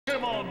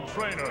Pokemon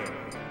Trainer.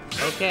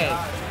 Okay.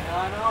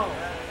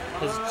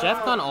 Has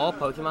Jeff gone all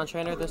Pokemon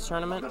Trainer this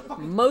tournament?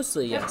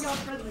 Mostly, yes.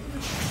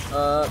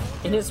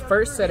 In his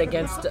first set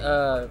against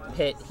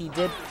Pitt, he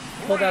did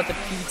pulled out the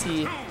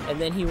PT,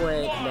 and then he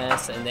went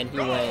Ness, and then he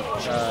went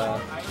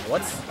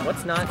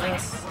what's not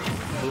Ness?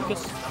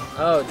 Lucas?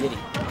 Oh, Diddy.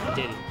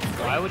 Diddy.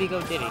 Why would he go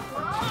Diddy?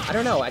 I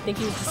don't know. I think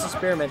he was just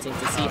experimenting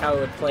to see how it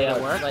would play Did it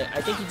out. work? Like,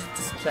 I think he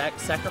just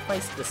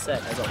sacrificed the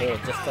set as a whole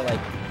just to like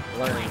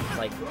learn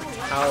like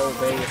how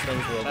various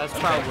things would. That's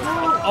probably.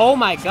 Oh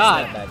my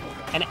God! SnapBack.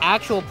 An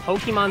actual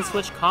Pokemon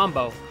Switch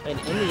combo. And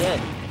in the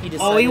end, he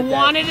decided. Oh, he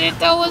wanted it.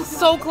 That was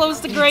so close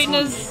to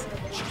greatness.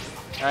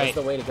 All right. That's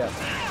the way to go.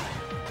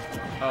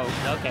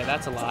 Oh, okay.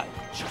 That's a lot.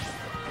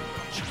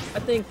 I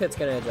think Pitt's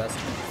gonna adjust.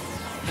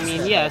 I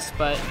mean, yes,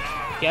 but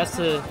he has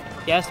to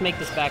make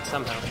this back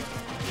somehow.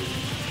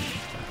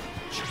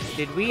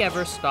 Did we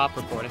ever stop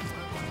recording?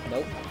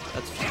 Nope.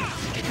 That's fine.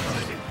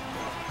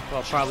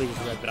 Well, probably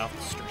just rip it off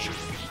the stream.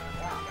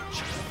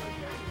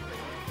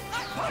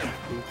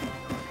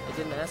 They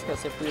didn't ask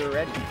us if we were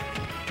ready.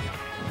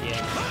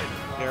 Yeah,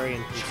 very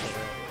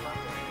inconsiderate.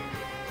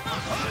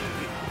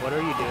 What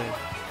are you doing?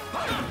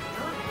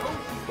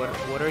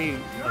 What are you?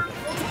 Okay.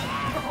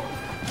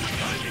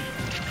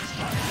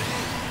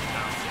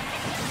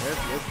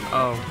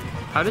 Oh,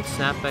 how did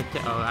SnapBack?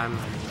 Oh, I'm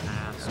not even gonna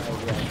ask. Oh,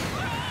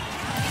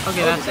 yeah.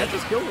 Okay, that's it.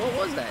 Just killed. What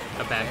was that?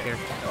 A back here.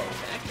 Oh,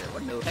 back there.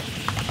 What the heck?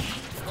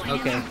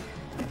 Okay.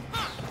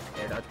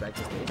 Air dodge back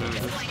to stage.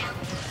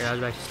 Air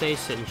dodge back to stage,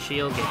 sit and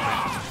shield, get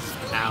back.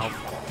 Ow.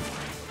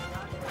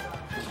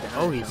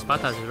 Oh, he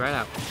spot dodges right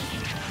out.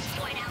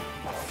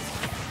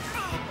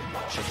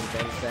 Taking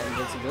advantage of that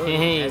invincibility,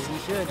 Hey. as he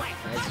should.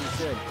 As he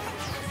should.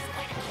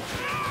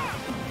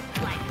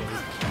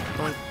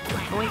 Going,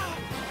 going.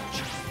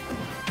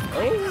 Oh,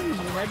 he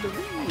had the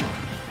lead.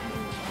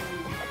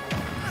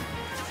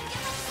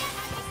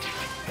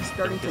 He's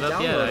starting to Give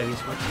up yet.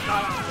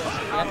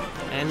 download.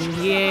 And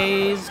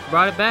he's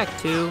brought it back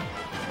to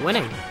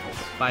winning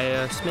by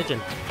a smidgen.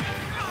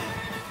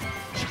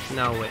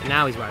 No, wait.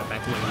 Now he's brought it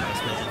back to winning by a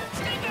smidgen.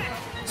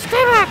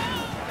 Stay back!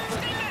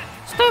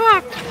 Stay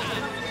back!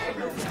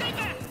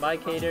 Bye,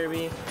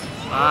 K-Derby.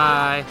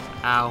 Bye.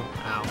 Ow.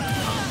 Ow.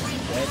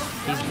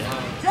 He's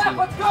dead. Jeff,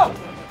 let's go!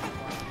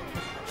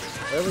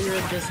 Earlier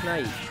this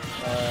night,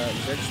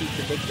 Xerxes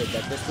predicted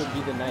that this would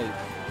be the night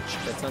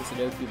that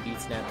Sudoku beat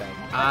SnapBack.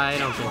 I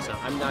don't think so.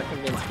 I'm not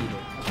convinced either.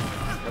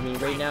 I mean,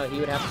 right now, he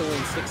would have to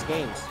win 6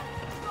 games.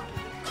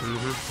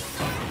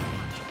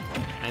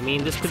 I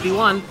mean, this could be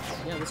one.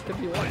 Yeah, this could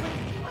be one.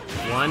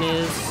 One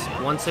is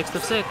 1/6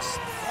 of 6.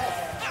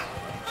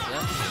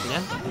 Yeah.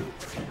 Yeah.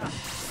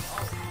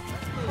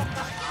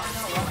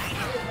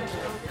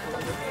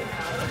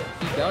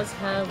 He does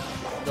have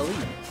the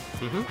lead.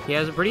 He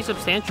has a pretty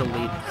substantial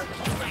lead.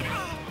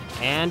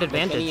 And Can he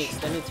advantage.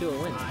 extend it to a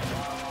win?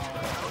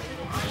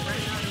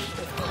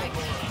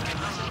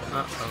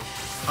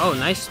 Uh-oh. Oh,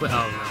 nice switch.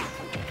 Oh,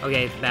 no.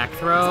 Okay, back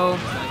throw.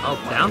 Oh,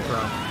 down throw.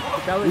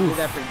 He probably did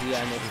that for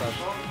DI mix-up.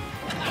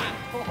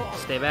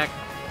 Stay back.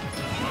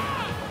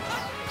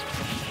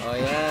 Oh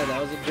yeah,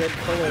 that was a good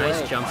pull away.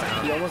 Nice jump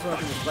out. He almost went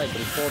for the spike,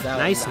 but he pulled out.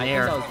 Nice I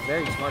nair. think that was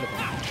very smart of him.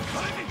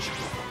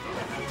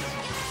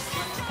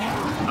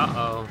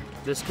 Uh-oh.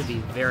 This could be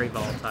very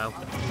volatile.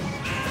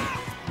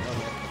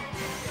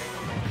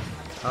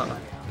 Uh-oh.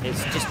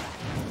 It's just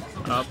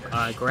up,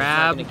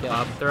 grab,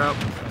 up throw.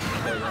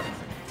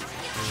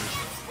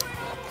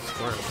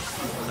 Squirt.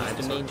 He's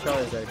the main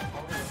Charizard.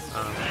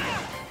 Um,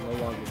 No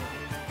longer.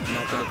 I'm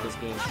not good at this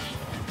game.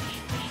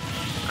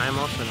 I'm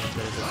also not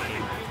good at this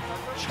game.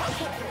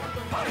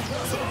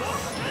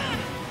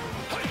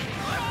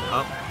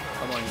 Up.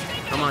 Come on.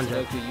 Come on,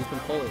 Jeff. Sudoku, you can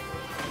pull it. You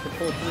can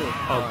pull it through.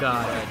 Oh,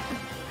 God.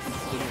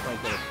 He didn't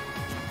quite get it.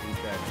 He's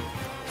bad.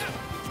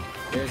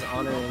 There's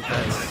honor in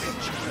Christ.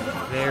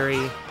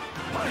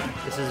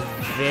 This is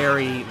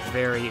very,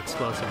 very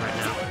explosive right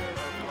now.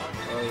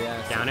 Oh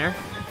yeah. Down air?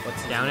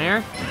 What's Down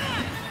air?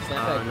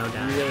 SnapBack no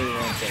down. really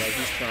wants it. Like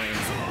he's trying.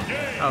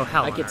 Oh,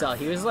 hell. I could tell.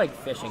 He was like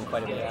fishing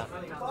quite a bit.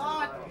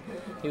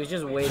 He was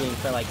just waiting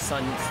for like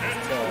Sun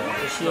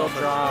to shield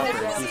drop or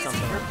do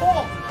something.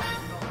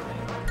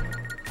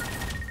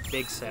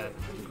 Big set.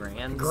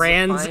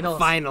 Grands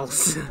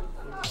Finals.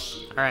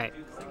 Alright.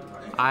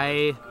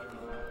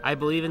 I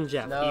believe in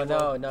Jeff.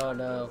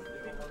 No.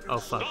 Oh,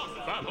 fuck.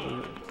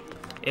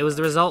 It was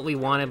the result we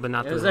wanted, but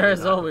not the It was the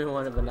result we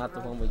wanted, but not the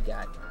one we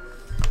got.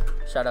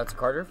 Shout out to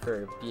Carter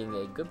for being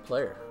a good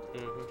player.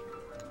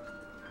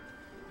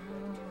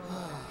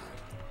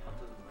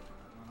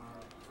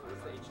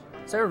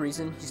 Is there a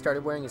reason he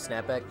started wearing a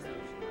snapback?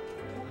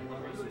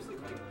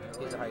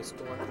 He's a high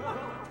schooler.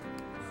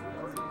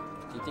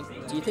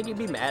 Do you think he'd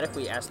be mad if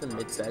we asked him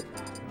mid-set?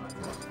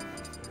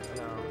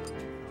 No.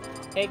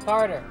 Hey,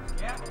 Carter.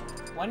 Yeah?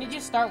 When did you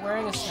start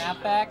wearing a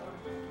snapback?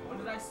 When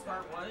did I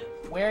start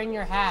what? Wearing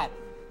your hat.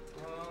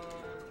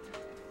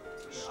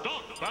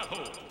 Stop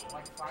battle!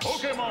 Like 5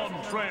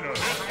 Pokemon Trainer! I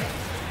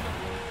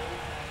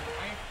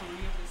have 3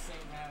 of the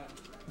same hat.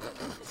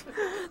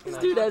 This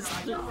dude has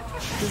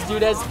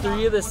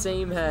 3 of the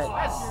same hat.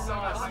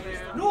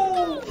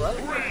 No! What?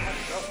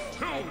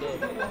 I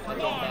did. I did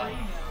that.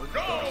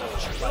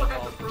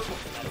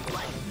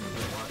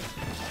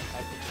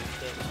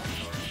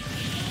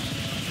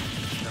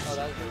 Oh,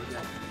 that was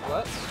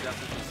what?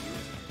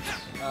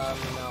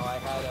 No, I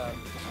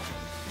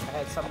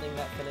had something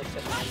that finished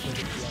at 9:30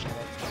 p.m. and I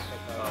expect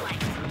to go.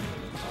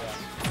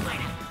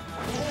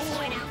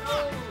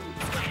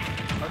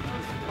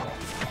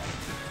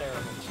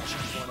 Terrible.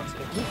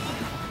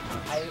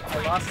 I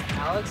lost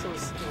Alex. It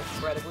was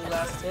incredibly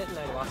last hit, and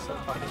I lost so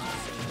fucking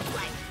insane.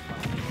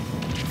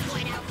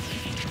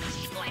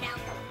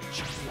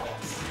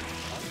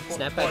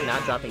 SnapBack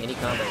not dropping any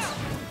combos.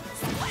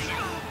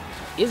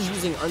 Is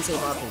using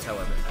unsafe options,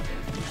 however.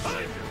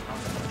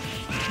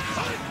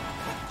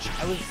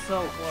 I was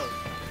so close.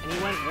 And he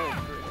went wolf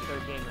for the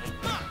third game, right?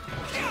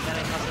 And then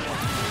I cut him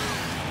off.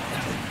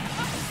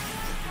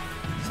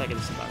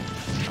 Second spot.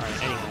 Alright,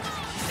 anyway.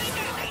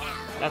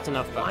 That's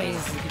enough about Why me.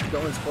 is he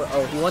going for?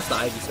 Oh, he wants the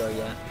Ivysaur,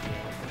 yeah.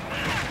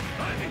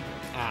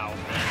 Ow.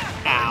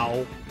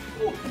 Ow.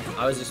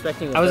 I was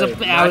expecting a I was third.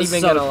 Not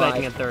even so gonna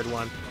expecting lie. a third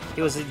one.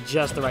 He was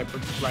just the right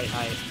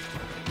height.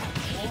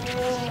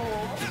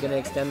 He's gonna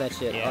extend that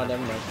shit. Yeah. Oh,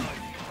 never mind.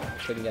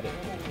 Couldn't get it.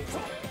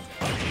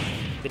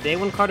 The day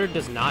when Carter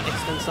does not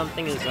extend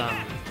something is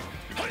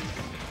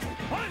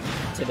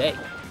Today.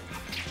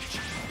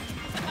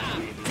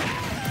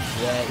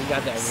 Yeah, he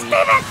got that read.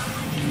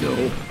 No.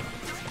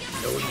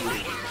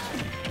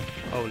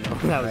 Oh no, that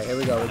was Alright, here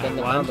we go. We're getting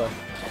the one. combo.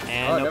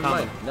 And Oh, no never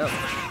combo. mind. No.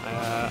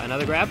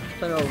 Another grab.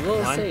 Playing a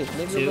little One, safe.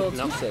 Maybe a two, little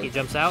nope, too safe. he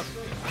jumps out.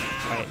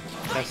 Alright,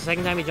 that's the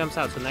second time he jumps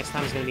out, so next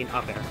time is going to be an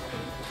up air.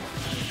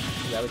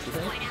 Is that what you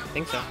think? I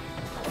think so.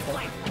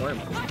 Okay. Worm.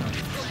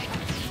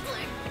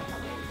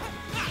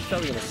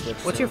 Probably gonna switch.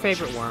 What's your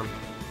favorite worm?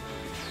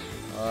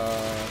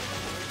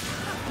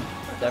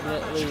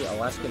 Definitely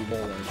Alaskan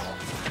bullworm.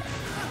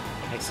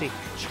 I see.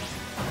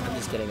 I'm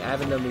just kidding. I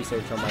haven't done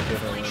research on my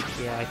favorite one.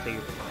 Yeah, I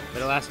figured.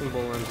 But Alaskan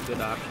bullworm's a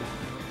good option.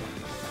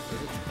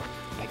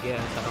 I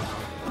guess. I don't know.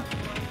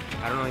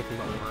 I don't know anything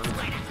about worms.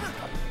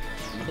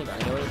 You think I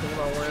know anything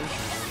about worms?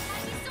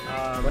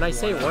 When I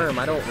say worm,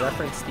 I don't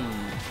reference the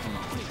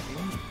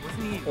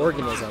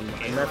organism.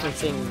 I'm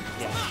referencing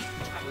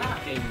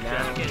a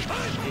noun.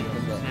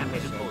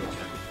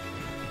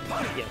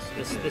 Yes,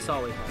 this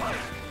always.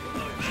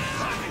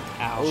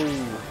 Ow. Oh,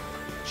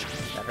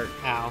 that hurt.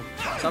 Ow.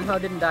 Somehow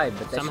didn't die,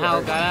 but that Somehow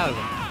shit hurt. got out of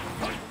it.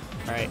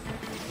 Alright.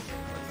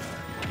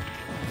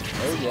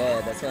 Oh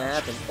yeah, that's gonna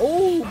happen.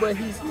 Oh, but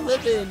he's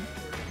living.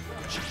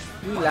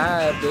 We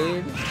live,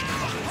 babe.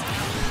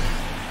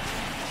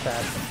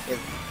 If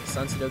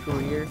Sun Sudoku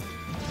were here,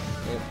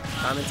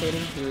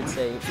 commentating, he would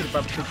say, Peter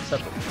Piper, Peter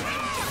Pepper.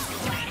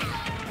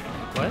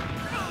 What?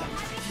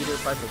 Peter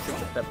Piper,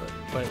 Peter Pepper.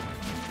 But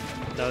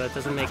no, that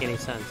doesn't make any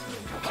sense.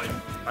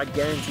 I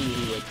guarantee you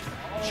he would.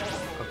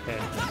 Okay.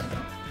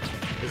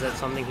 Is that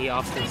something he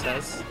often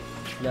says?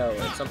 No,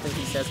 it's something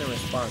he says in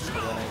response to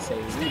when I say,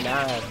 we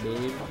live,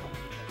 babe.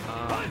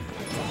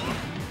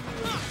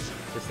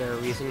 Is there a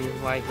reason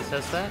why he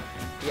says that?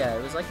 Yeah,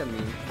 it was like a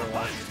meme for a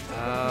while.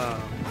 Oh.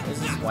 There's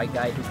this white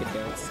guy who could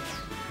dance.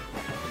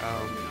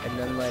 And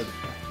then, like,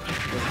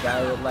 this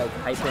guy would, like,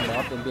 hype him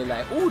up and be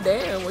like, oh,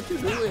 damn, what you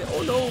doing?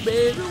 Oh, no,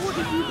 baby, what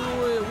are you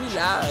doing? We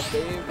live,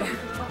 babe.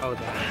 Oh,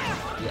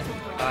 damn. Yeah.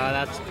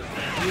 That's...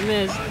 You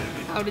missed.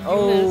 How did you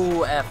miss?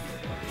 Oh, F.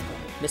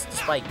 Missed the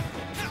spike.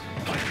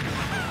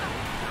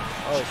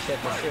 Oh, shit,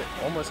 that shit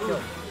almost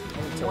killed. I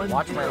need to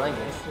watch my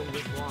language.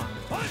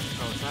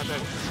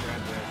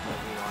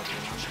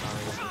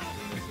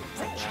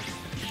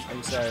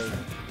 I'm sorry,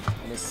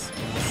 Mrs.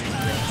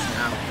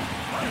 now.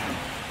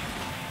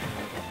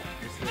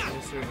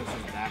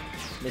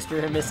 Mr.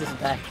 and Mrs.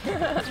 Back.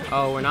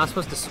 Oh, we're not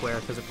supposed to swear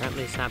because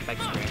apparently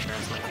SnapBack's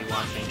grandparents might be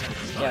watching.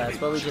 Yeah, that's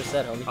what we just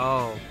said, homie.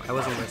 Oh, I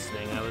wasn't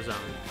listening. I was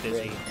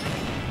busy.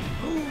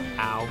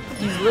 Ow.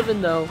 He's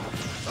living though.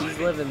 He's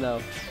living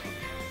though.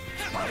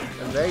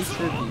 I'm very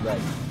spooky, but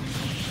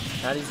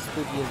not as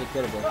spooky as it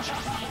could have been.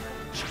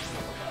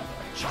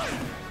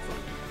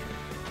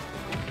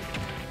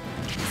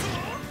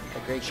 The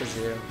Great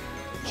Kazoo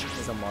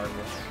is a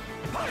marvel.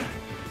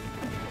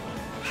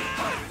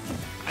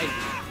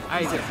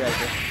 He's a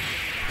treasure.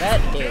 That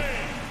hit.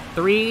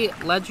 3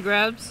 ledge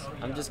grabs?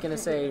 I'm just gonna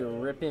say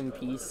rip in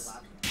peace,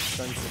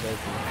 Sun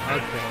Sudoku.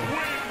 Okay.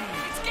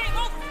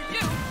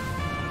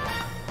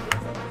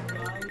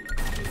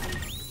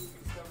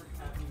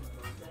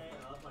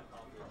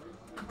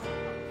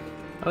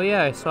 Oh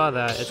yeah, I saw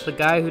that. It's the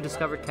guy who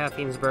discovered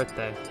caffeine's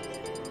birthday.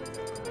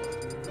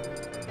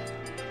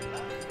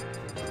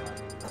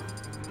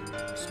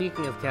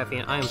 Speaking of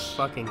caffeine, I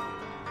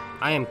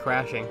am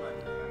crashing.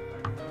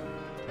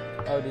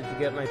 Oh, did you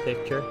get my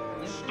picture?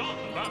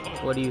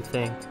 What do you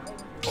think?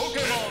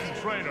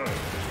 Pokemon Trainer.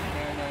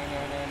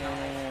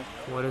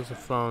 What is a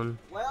phone?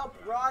 Well,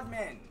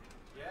 Rodman.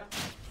 Yeah?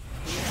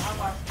 We have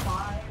our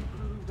 5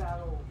 blue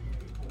battle.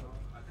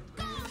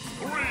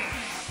 3,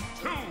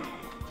 2,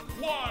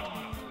 1,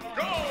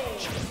 go!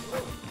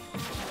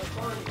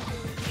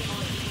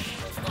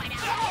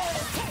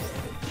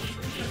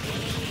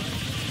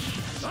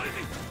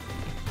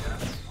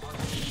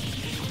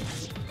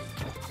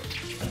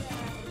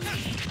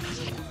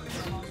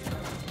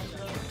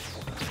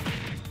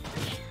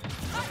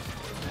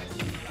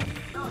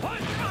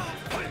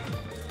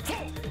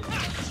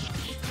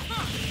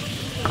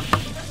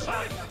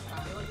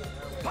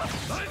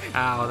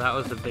 Ow, that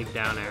was a big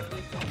down air.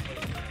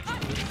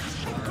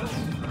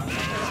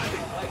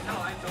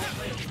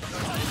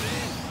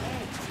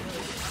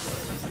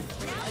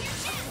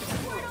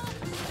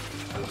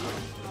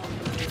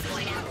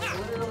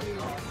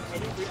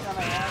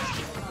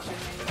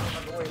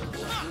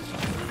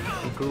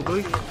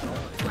 Googly?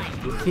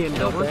 Googly and No,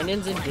 Double?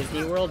 Brandon's in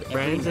Disney World every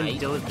Brandon's in night.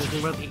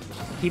 Disney World.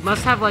 He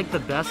must have like the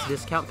best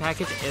discount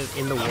package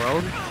in the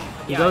world.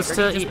 He Yeah, goes I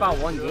to heard he just bought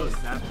one game.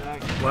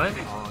 what?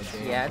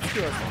 Yeah, it's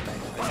still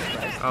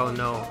SnapBack. Oh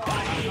no.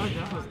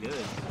 That was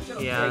good.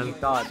 Yeah, You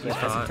thought, but as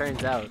thought. it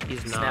turns out,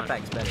 He's not.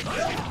 SnapBack's better.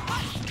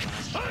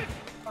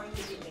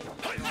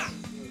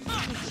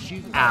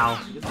 Ow.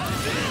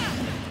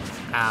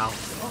 Ow.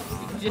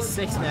 Did you just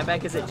say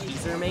SnapBack is a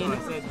cheeser main?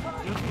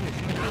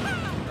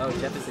 Oh,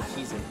 Jeff is a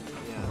cheeser.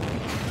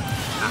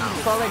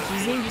 You saw that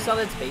cheesing? You saw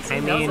that spacing? I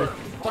mean- that was a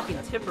fucking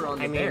tipper on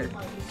the bear.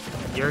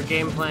 Your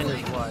game plan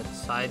is what?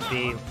 Side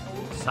B,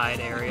 side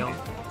aerial.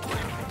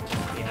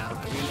 Yeah.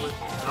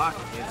 Doc,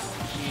 it's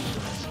easy.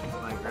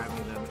 Like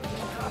grabbing them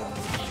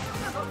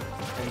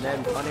And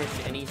then punish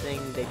anything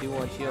they do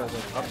on shield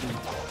with up B.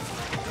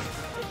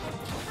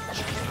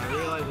 I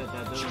realize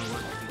that doesn't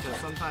work because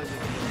sometimes if you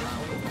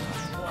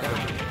go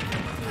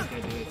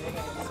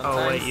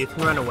Oh wait, you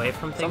can run away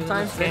from things.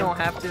 Sometimes in they this game? don't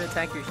have to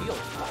attack your shield.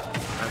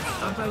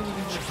 sometimes you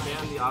can just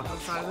stand the opposite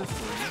side of the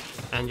screen.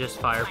 And just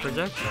fire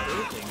projectiles.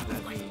 Other things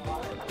that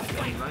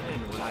you run in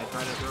when I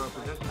try to throw a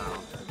projectile.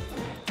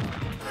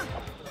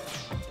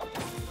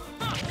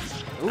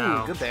 Ooh,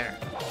 Ow. good bear.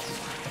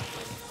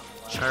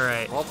 All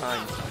right. All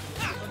times.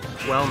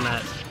 Well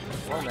met.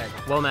 Well met.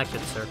 Well met,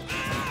 good sir.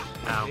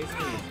 Ow.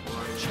 Basically,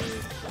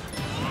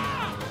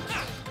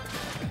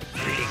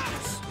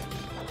 Greetings.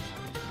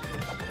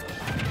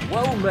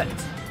 Well met.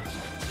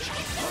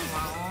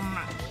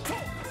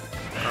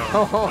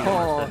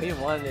 Oh, he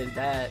wanted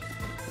that.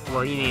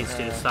 Well, he needs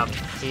to stop.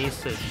 He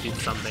needs to do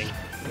something.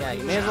 Yeah,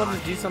 you may as well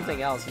just do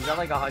something else. He's got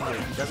like 100.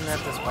 He doesn't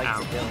have to spike Ow.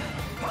 to kill.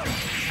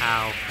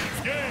 Ow.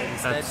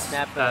 Instead,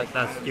 SnapBack.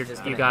 That's is you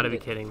just gonna gotta end be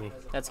it. kidding me.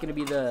 That's gonna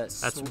be the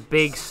That's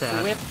big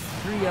sad. Swift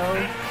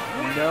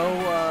 3-0.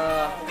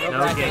 No No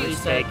bracket games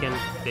reset. taken.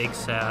 Big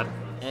sad.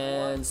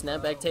 And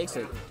SnapBack takes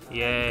it.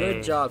 Yay.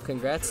 Good job.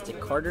 Congrats to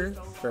Carter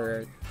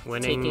for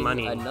Winning taking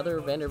money. another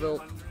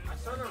VanderTILTED.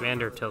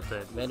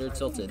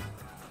 VanderTILTED.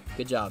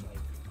 Good job.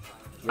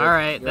 All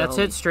right, you're a that's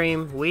homie. it,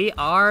 stream. We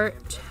are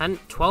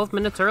 12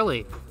 minutes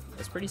early.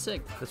 That's pretty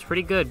sick. That's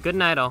pretty good. Good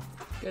night, all.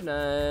 Good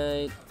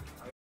night.